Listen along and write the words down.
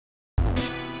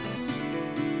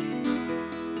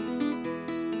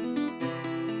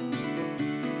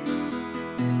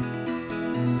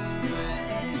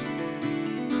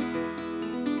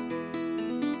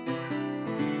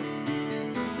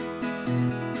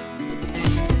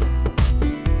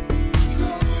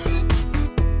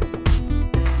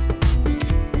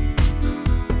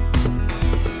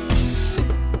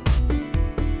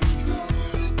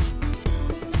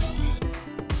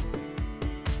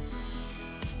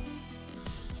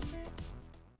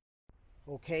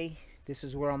Okay, this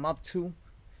is where I'm up to.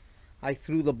 I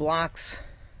threw the blocks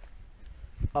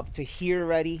up to here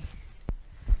already.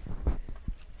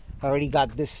 I already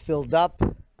got this filled up.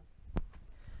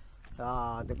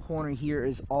 The corner here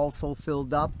is also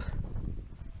filled up.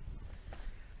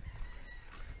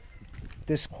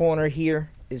 This corner here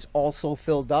is also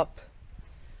filled up.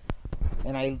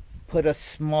 And I put a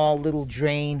small little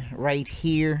drain right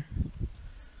here.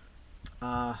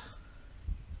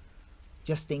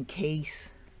 Just in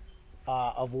case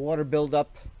of water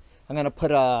buildup. I'm going to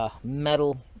put a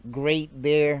metal grate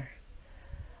there.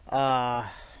 And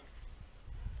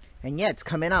yeah, it's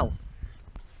coming out.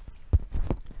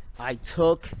 I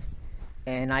took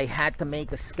and I had to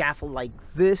make a scaffold like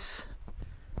this.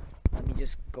 Let me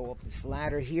just go up this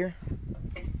ladder here.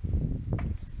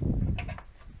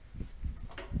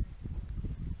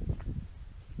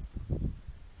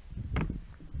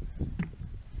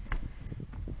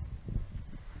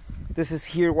 This is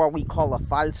here what we call a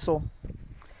falso.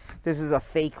 This is a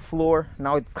fake floor.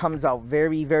 Now it comes out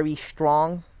very, very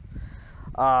strong.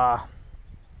 I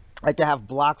can have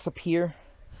blocks up here,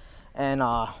 and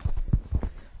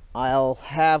I'll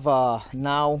have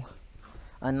now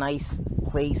a nice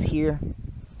place here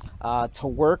to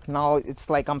work. Now it's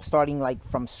like I'm starting like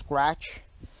from scratch.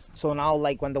 So now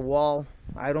like when the wall,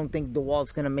 I don't think the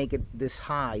wall's gonna make it this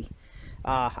high.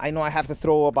 I know I have to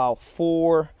throw about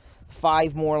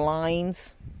 4-5 more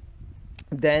lines,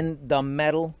 then the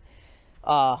metal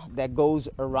that goes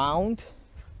around.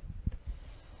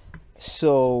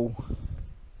 So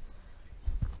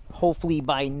hopefully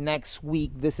by next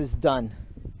week this is done.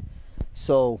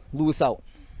 So Lewis out.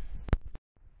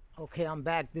 Okay, I'm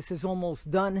back. This is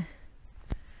almost done.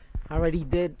 I already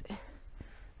did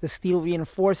the steel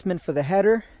reinforcement for the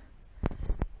header.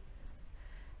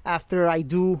 After I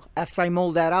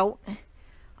mold that out,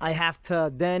 I have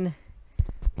to then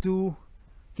do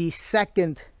the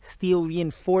second steel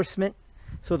reinforcement,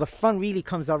 so the front really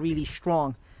comes out really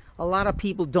strong. A lot of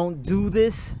people don't do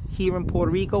this here in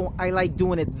Puerto Rico. I like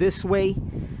doing it this way.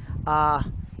 I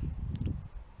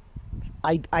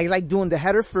like doing the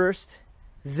header first,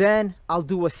 then I'll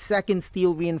do a second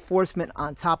steel reinforcement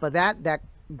on top of that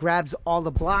grabs all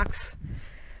the blocks.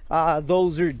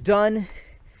 Those are done.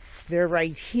 They're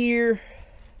right here.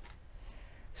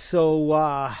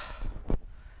 So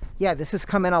yeah, this is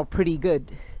coming out pretty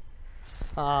good.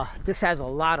 This has a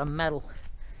lot of metal.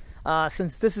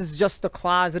 Since this is just a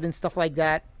closet and stuff like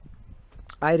that,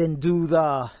 I didn't do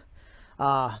the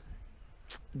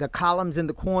columns in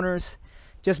the corners,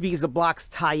 just because the blocks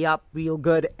tie up real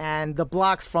good, and the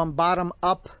blocks from bottom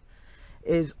up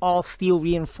is all steel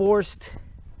reinforced.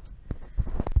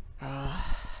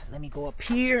 Let me go up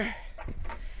here.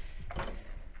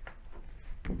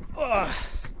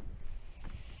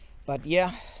 But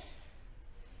yeah,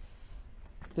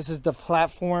 this is the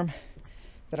platform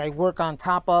that I work on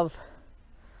top of.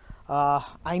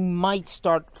 I might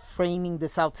start framing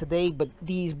this out today, but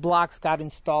these blocks got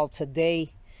installed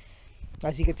today.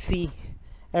 As you can see,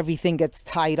 everything gets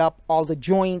tied up. All the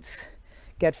joints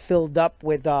get filled up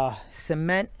with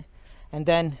cement, and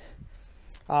then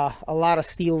a lot of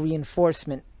steel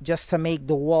reinforcement just to make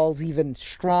the walls even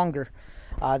stronger.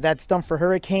 That's done for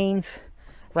hurricanes.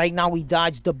 Right now we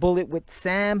dodged the bullet with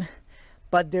Sam,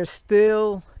 but there's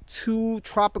still 2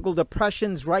 tropical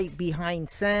depressions right behind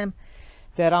Sam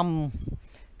that I'm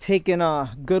taking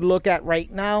a good look at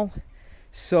right now.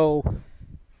 So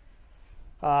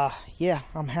yeah,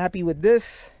 I'm happy with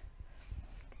this,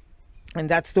 and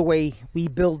that's the way we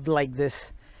build like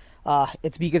this.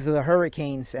 It's because of the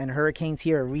hurricanes, and hurricanes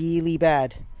here are really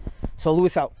bad. So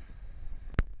Lewis out.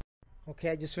 Okay,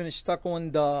 I just finished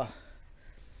stuccoing the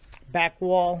back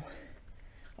wall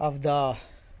of the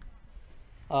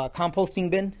composting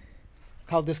bin. Look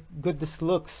how good this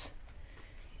looks.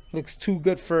 Looks too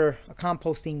good for a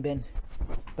composting bin,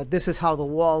 but this is how the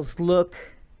walls look,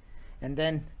 and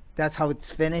then that's how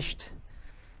it's finished.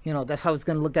 You know, that's how it's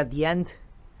gonna look at the end.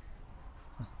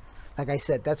 Like I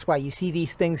said, that's why you see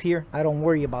these things here. I don't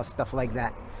worry about stuff like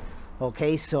that.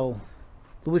 Okay, so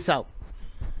Lewis out.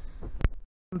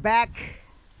 I'm back.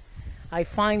 I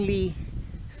finally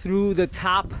threw the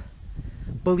top.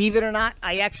 Believe it or not,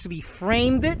 I actually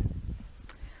framed it.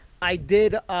 I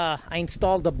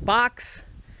installed the box.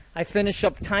 I finished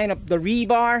up tying up the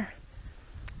rebar,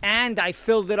 and I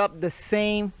filled it up the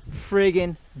same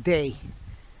friggin' day.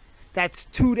 That's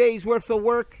 2 days worth of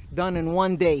work done in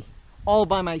 1 day, all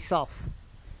by myself.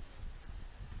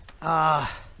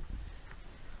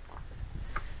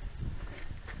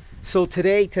 So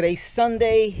today's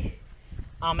Sunday.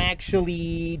 I'm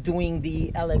actually doing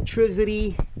the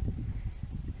electricity.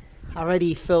 I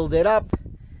already filled it up.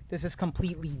 This is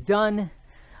completely done.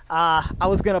 I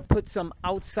was gonna put some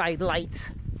outside lights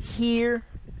here,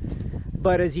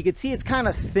 but as you can see, it's kind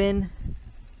of thin.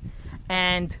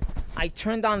 And I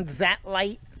turned on that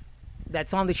light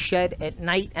that's on the shed at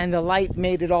night, and the light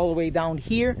made it all the way down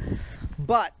here.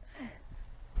 But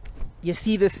you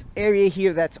see this area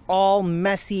here that's all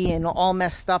messy and all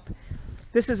messed up.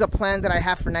 This is a plan that I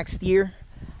have for next year.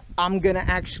 I'm gonna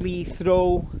actually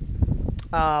throw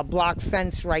a block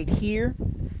fence right here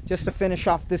just to finish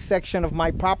off this section of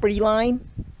my property line.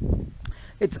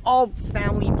 It's all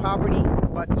family property,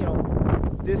 but you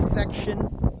know, this section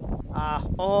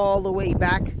all the way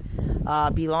back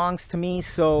belongs to me.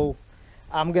 So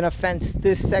I'm gonna fence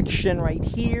this section right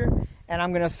here, and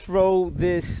I'm gonna throw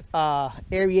this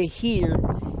area here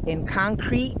in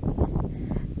concrete.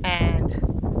 And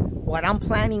what I'm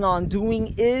planning on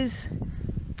doing is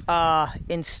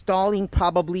installing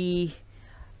probably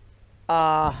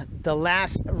the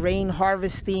last rain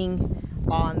harvesting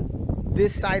on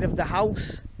this side of the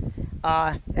house,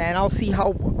 and I'll see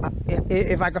how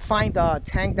if I can find a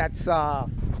tank that's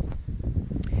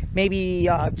maybe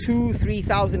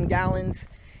 2,000-3,000 gallons.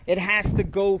 It has to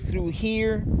go through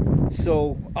here,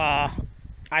 so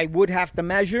I would have to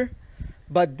measure,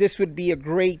 but this would be a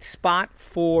great spot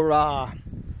for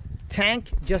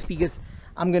tank, just because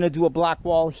I'm gonna do a block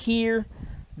wall here.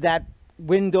 That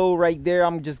window right there,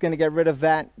 I'm just gonna get rid of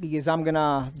that, because I'm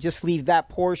gonna just leave that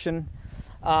portion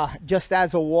just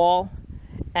as a wall,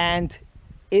 and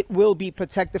it will be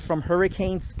protected from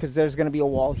hurricanes, because there's gonna be a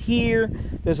wall here,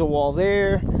 there's a wall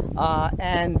there,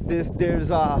 and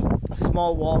there's a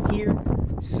small wall here.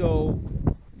 So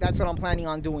that's what I'm planning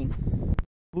on doing.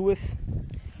 Lewis,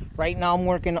 right now I'm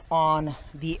working on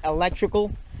the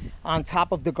electrical on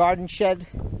top of the garden shed.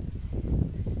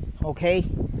 Okay,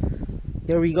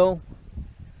 there we go.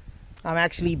 I'm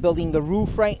actually building the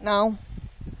roof right now.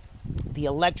 The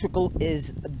electrical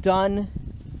is done.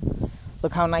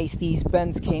 Look how nice these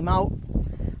bends came out.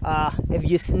 If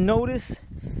you notice,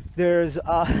 there's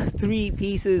 3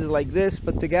 pieces like this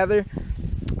put together.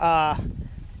 I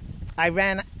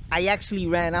actually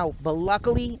ran out, but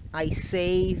luckily I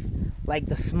saved like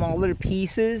the smaller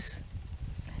pieces,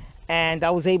 and I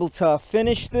was able to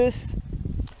finish this.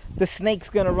 The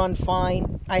snake's gonna run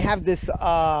fine. I have this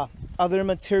other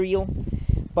material,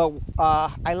 but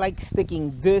I like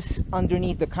sticking this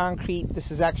underneath the concrete. This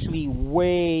is actually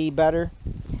way better.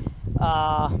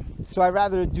 So I'd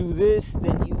rather do this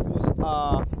than use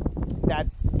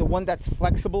the one that's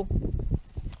flexible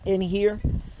in here,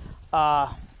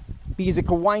 because it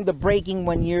could wind up breaking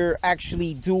when you're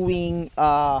actually doing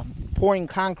pouring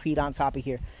concrete on top of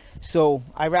here. So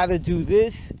I'd rather do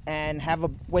this and have a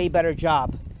way better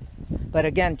job. But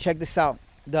again, check this out.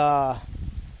 The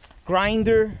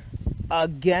grinder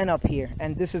again up here,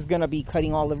 and this is gonna be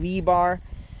cutting all the rebar.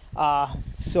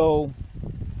 So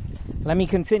let me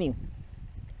continue.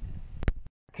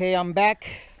 Okay, I'm back.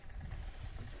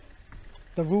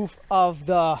 The roof of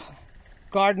the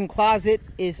garden closet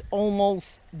is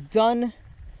almost done.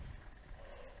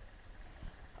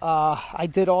 I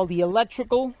did all the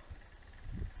electrical.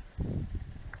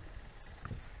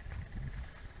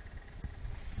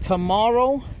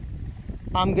 Tomorrow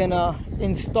I'm gonna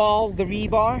install the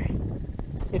rebar.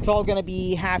 It's all gonna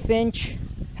be half inch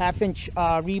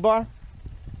rebar,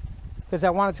 because I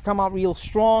want it to come out real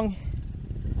strong.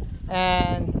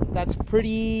 And that's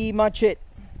pretty much it.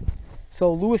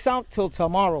 So Lewis out till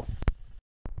tomorrow.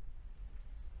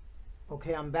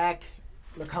 Okay, I'm back.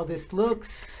 Look how this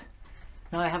looks.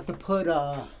 Now I have to put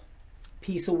a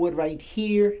piece of wood right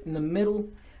here in the middle.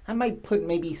 I might put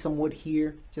maybe some wood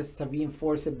here just to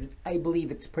reinforce it. I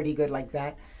believe it's pretty good like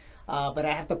that. But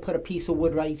I have to put a piece of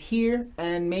wood right here,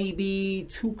 and maybe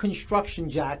 2 construction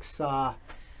jacks.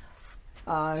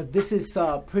 This is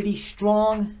pretty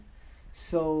strong,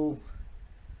 so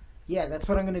yeah, that's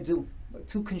what I'm gonna do.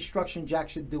 2 construction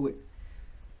jacks should do it.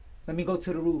 Let me go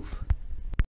to the roof.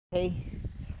 Okay,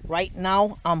 right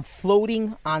now I'm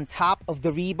floating on top of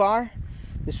the rebar.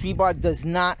 This rebar does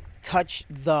not touch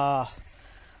the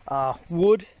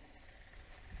wood.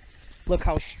 Look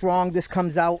how strong this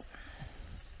comes out.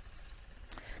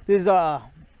 This is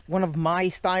one of my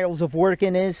styles of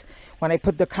working, is when I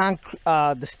put the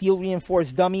steel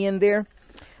reinforced dummy in there.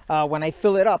 When I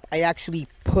fill it up, I actually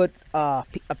put a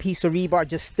piece of rebar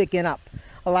just sticking up.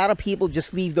 A lot of people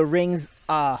just leave the rings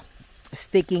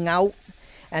sticking out,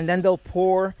 and then they'll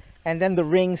pour, and then the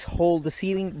rings hold the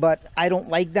ceiling, but I don't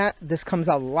like that. This comes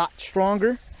out a lot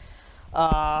stronger.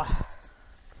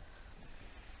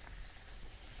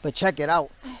 But check it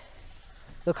out.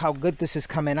 Look how good this is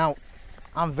coming out.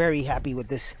 I'm very happy with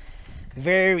this.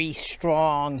 Very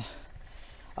strong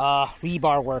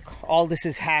rebar work. All this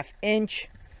is 1/2 inch.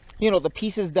 You know, the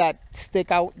pieces that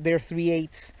stick out, they're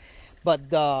 3/8, but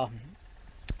the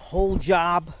whole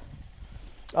job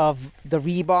of the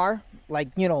rebar, like,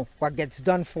 you know, what gets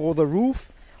done for the roof,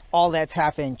 all that's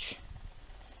 1/2 inch.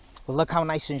 But look how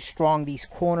nice and strong these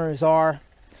corners are.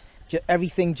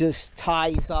 Everything just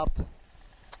ties up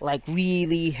like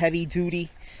really heavy duty.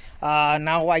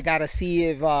 Now I gotta see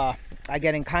if I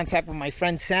get in contact with my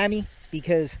friend Sammy,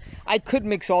 because I could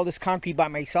mix all this concrete by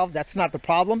myself. That's not the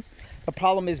problem. The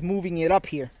problem is moving it up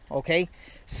here. Okay,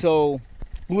 so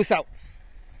Lewis out.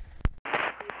 You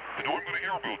know, I'm gonna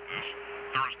hear about this.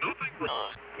 There is nothing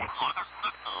wrong.